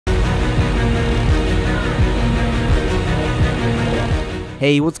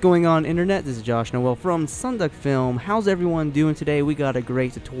Hey, what's going on internet? This is Josh Noel from Sunduck Film. How's everyone doing today? We got a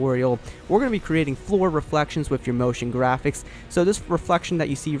great tutorial. We're going to be creating floor reflections with your motion graphics. So this reflection that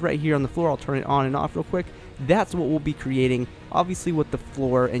you see right here on the floor, I'll turn it on and off real quick. That's what we'll be creating, obviously with the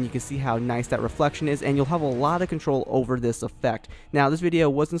floor, and you can see how nice that reflection is, and you'll have a lot of control over this effect. Now, this video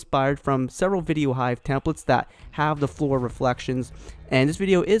was inspired from several Video Hive templates that have the floor reflections, and this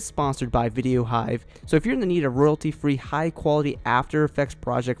video is sponsored by Video Hive. So if you're in the need of royalty-free, high-quality After Effects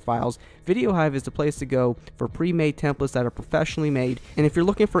project files, Video Hive is the place to go for pre-made templates that are professionally made. And if you're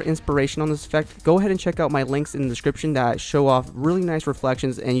looking for inspiration on this effect, go ahead and check out my links in the description that show off really nice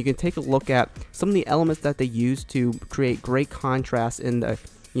reflections, and you can take a look at some of the elements that they use to create great contrast in the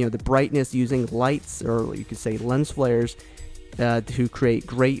the brightness, using lights, or you could say lens flares, to create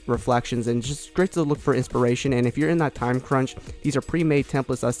great reflections, and just great to look for inspiration. And if you're in that time crunch, these are pre-made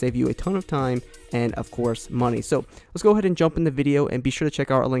templates that save you a ton of time and of course money. So let's go ahead and jump in the video, and be sure to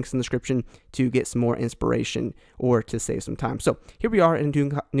check out our links in the description to get some more inspiration or to save some time. So here we are in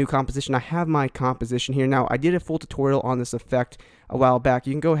a new composition. I have my composition here. Now, I did a full tutorial on this effect a while back.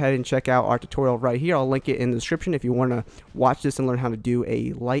 You can go ahead and check out our tutorial right here. I'll link it in the description if you want to watch this and learn how to do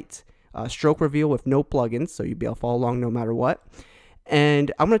a light stroke reveal with no plugins, so you'll be able to follow along no matter what.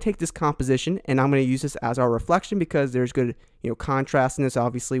 And I'm going to take this composition and I'm going to use this as our reflection because there's good contrast in this.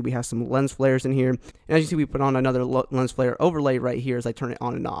 Obviously we have some lens flares in here, and as you see, we put on another lens flare overlay right here as I turn it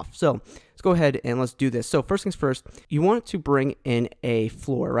on and off. So let's go ahead and let's do this. So first things first, you want to bring in a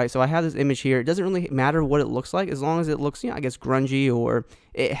floor, right? So I have this image here. It doesn't really matter what it looks like, as long as it looks, I guess grungy, or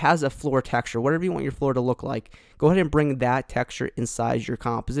it has a floor texture, whatever you want your floor to look like. Go ahead and bring that texture inside your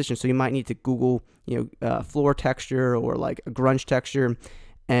composition. So you might need to Google floor texture or like a grunge texture,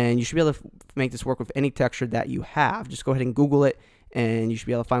 and you should be able to make this work with any texture that you have. Just go ahead and Google it, and you should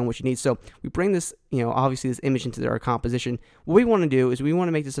be able to find what you need. So we bring this, obviously this image into our composition. What we want to do is we want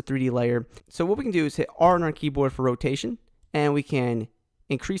to make this a 3D layer. So what we can do is hit R on our keyboard for rotation, and we can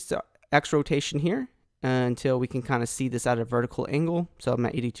increase the X rotation here until we can kind of see this at a vertical angle. So I'm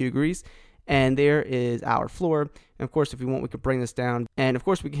at 82 degrees. And there is our floor. And of course, if we want, we could bring this down. And of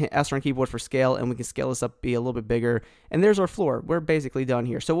course, we can hit S on our keyboard for scale, and we can scale this up, be a little bit bigger. And there's our floor. We're basically done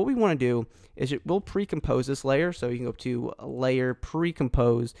here. So what we want to do is we'll pre-compose this layer. So you can go to Layer,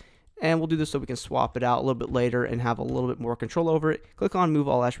 Pre-Compose, and we'll do this so we can swap it out a little bit later and have a little bit more control over it. Click on Move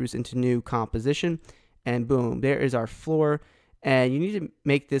All Attributes into New Composition, and boom, there is our floor. And you need to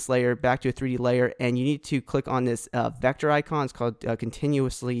make this layer back to a 3D layer, and you need to click on this vector icon. It's called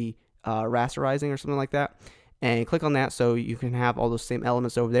Continuously rasterizing or something like that, and click on that so you can have all those same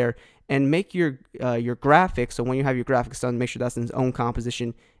elements over there, and make your graphics. So when you have your graphics done, make sure that's in its own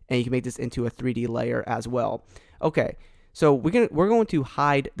composition, and you can make this into a 3D layer as well. Okay, so we're going to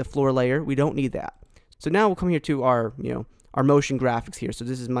hide the floor layer. We don't need that. So now we'll come here to our our motion graphics here. So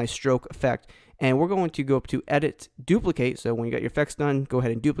this is my stroke effect, and we're going to go up to Edit, Duplicate. So when you got your effects done, go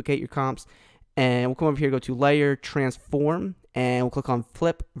ahead and duplicate your comps. And we'll come over here, go to Layer, Transform, and we'll click on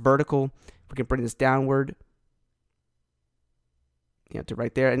Flip Vertical. We can bring this downward, to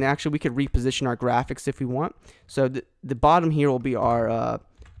right there. And actually, we could reposition our graphics if we want. So the bottom here will be our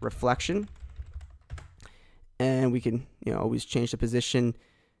reflection, and we can always change the position,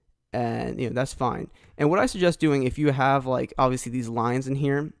 and that's fine. And what I suggest doing, if you have like obviously these lines in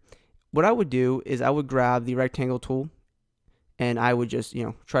here, what I would do is I would grab the rectangle tool, and I would just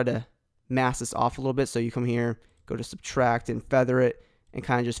try to mask this off a little bit. So you come here, go to Subtract, and feather it, and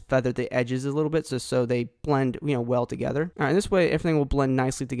kind of just feather the edges a little bit so they blend well together. All right, this way everything will blend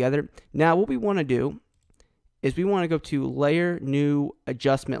nicely together. Now what we want to do is we want to go to Layer, New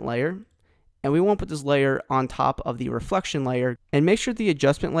Adjustment Layer, and we want to put this layer on top of the reflection layer, and make sure the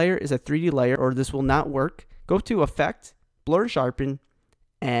adjustment layer is a 3D layer or this will not work. Go to Effect, Blur and Sharpen,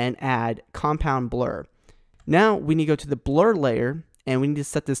 and add Compound Blur. Now we need to go to the blur layer, and we need to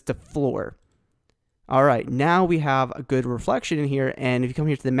set this to floor. All right, now we have a good reflection in here, and if you come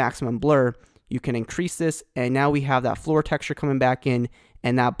here to the maximum blur, you can increase this, and now we have that floor texture coming back in,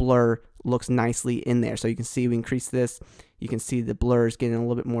 and that blur looks nicely in there. So you can see we increase this, you can see the blur is getting a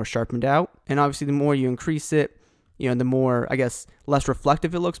little bit more sharpened out, and obviously the more you increase it, the more, I guess, less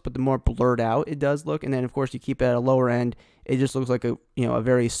reflective it looks, but the more blurred out it does look. And then of course you keep it at a lower end, it just looks like a a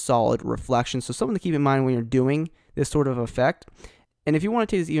very solid reflection. So something to keep in mind when you're doing this sort of effect. And if you want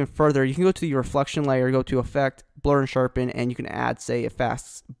to take this even further, you can go to your reflection layer, go to Effect, Blur and Sharpen, and you can add, say, a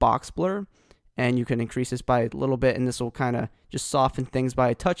fast box blur, and you can increase this by a little bit, and this will kind of just soften things by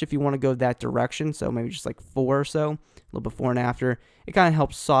a touch if you want to go that direction. So maybe just like 4 or so, a little before and after. It kind of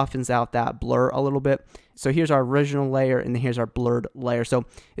helps softens out that blur a little bit. So here's our original layer, and here's our blurred layer. So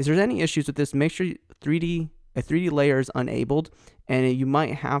if there's any issues with this, make sure 3D a 3D layer is enabled, and you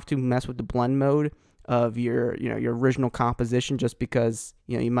might have to mess with the blend mode of your your original composition, just because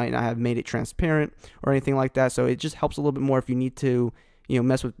you might not have made it transparent or anything like that. So it just helps a little bit more if you need to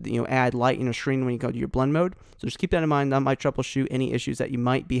mess with add light in a screen when you go to your blend mode. So just keep that in mind. That might troubleshoot any issues that you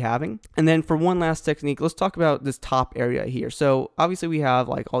might be having. And then for one last technique, let's talk about this top area here. So obviously we have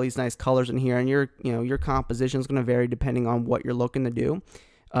like all these nice colors in here, and your composition is going to vary depending on what you're looking to do.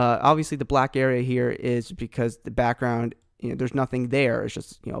 Obviously the black area here is because the background, there's nothing there. It's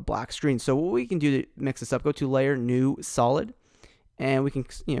just a black screen. So what we can do to mix this up, go to layer, new, solid, and we can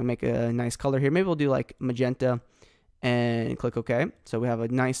make a nice color here. Maybe we'll do like magenta and click OK. So we have a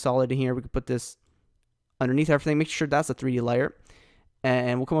nice solid in here. We can put this underneath everything. Make sure that's a 3D layer,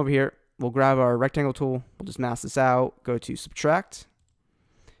 and we'll come over here. We'll grab our rectangle tool. We'll just mask this out. Go to subtract,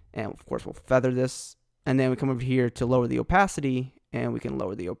 and of course we'll feather this. And then we come over here to lower the opacity, and we can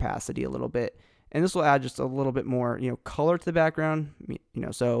lower the opacity a little bit. And this will add just a little bit more, color to the background.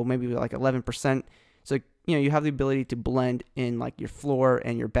 So maybe like 11%. So you have the ability to blend in like your floor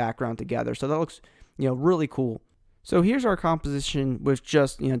and your background together. So that looks, really cool. So here's our composition with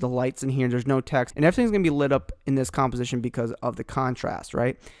just, the lights in here. There's no text, and everything's going to be lit up in this composition because of the contrast,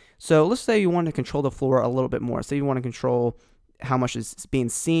 right? So let's say you want to control the floor a little bit more. Say you want to control how much is being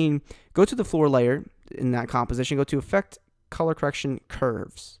seen. Go to the floor layer in that composition. Go to Effect, Color Correction,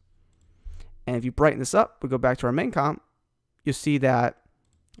 Curves. And if you brighten this up, we go back to our main comp, you'll see that,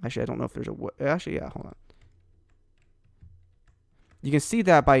 actually, I don't know if there's yeah, hold on. You can see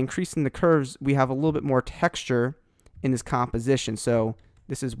that by increasing the curves, we have a little bit more texture in this composition. So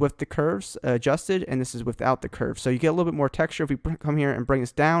this is with the curves adjusted, and this is without the curves. So you get a little bit more texture. If we come here and bring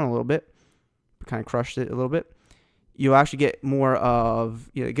this down a little bit, kind of crushed it a little bit, you'll actually get more of,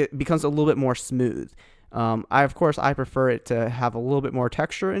 it becomes a little bit more smooth. Of course, I prefer it to have a little bit more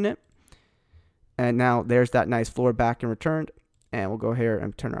texture in it. And now there's that nice floor back and returned. And we'll go here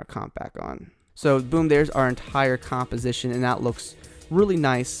and turn our comp back on. So boom, there's our entire composition, and that looks really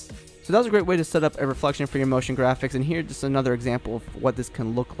nice. So that was a great way to set up a reflection for your motion graphics. And here's just another example of what this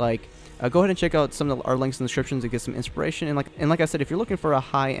can look like. Go ahead and check out some of our links in the description to get some inspiration. And like I said, if you're looking for a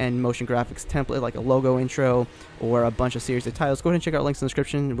high-end motion graphics template, like a logo intro or a bunch of series of titles, go ahead and check out links in the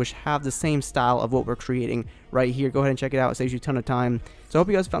description, which have the same style of what we're creating right here. Go ahead and check it out. It saves you a ton of time. So I hope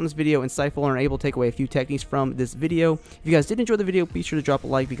you guys found this video insightful and are able to take away a few techniques from this video. If you guys did enjoy the video, be sure to drop a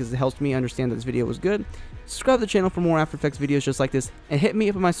like because it helps me understand that this video was good. Subscribe to the channel for more After Effects videos just like this, and hit me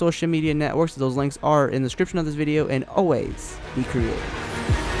up on my social media networks. Those links are in the description of this video, and always be creative.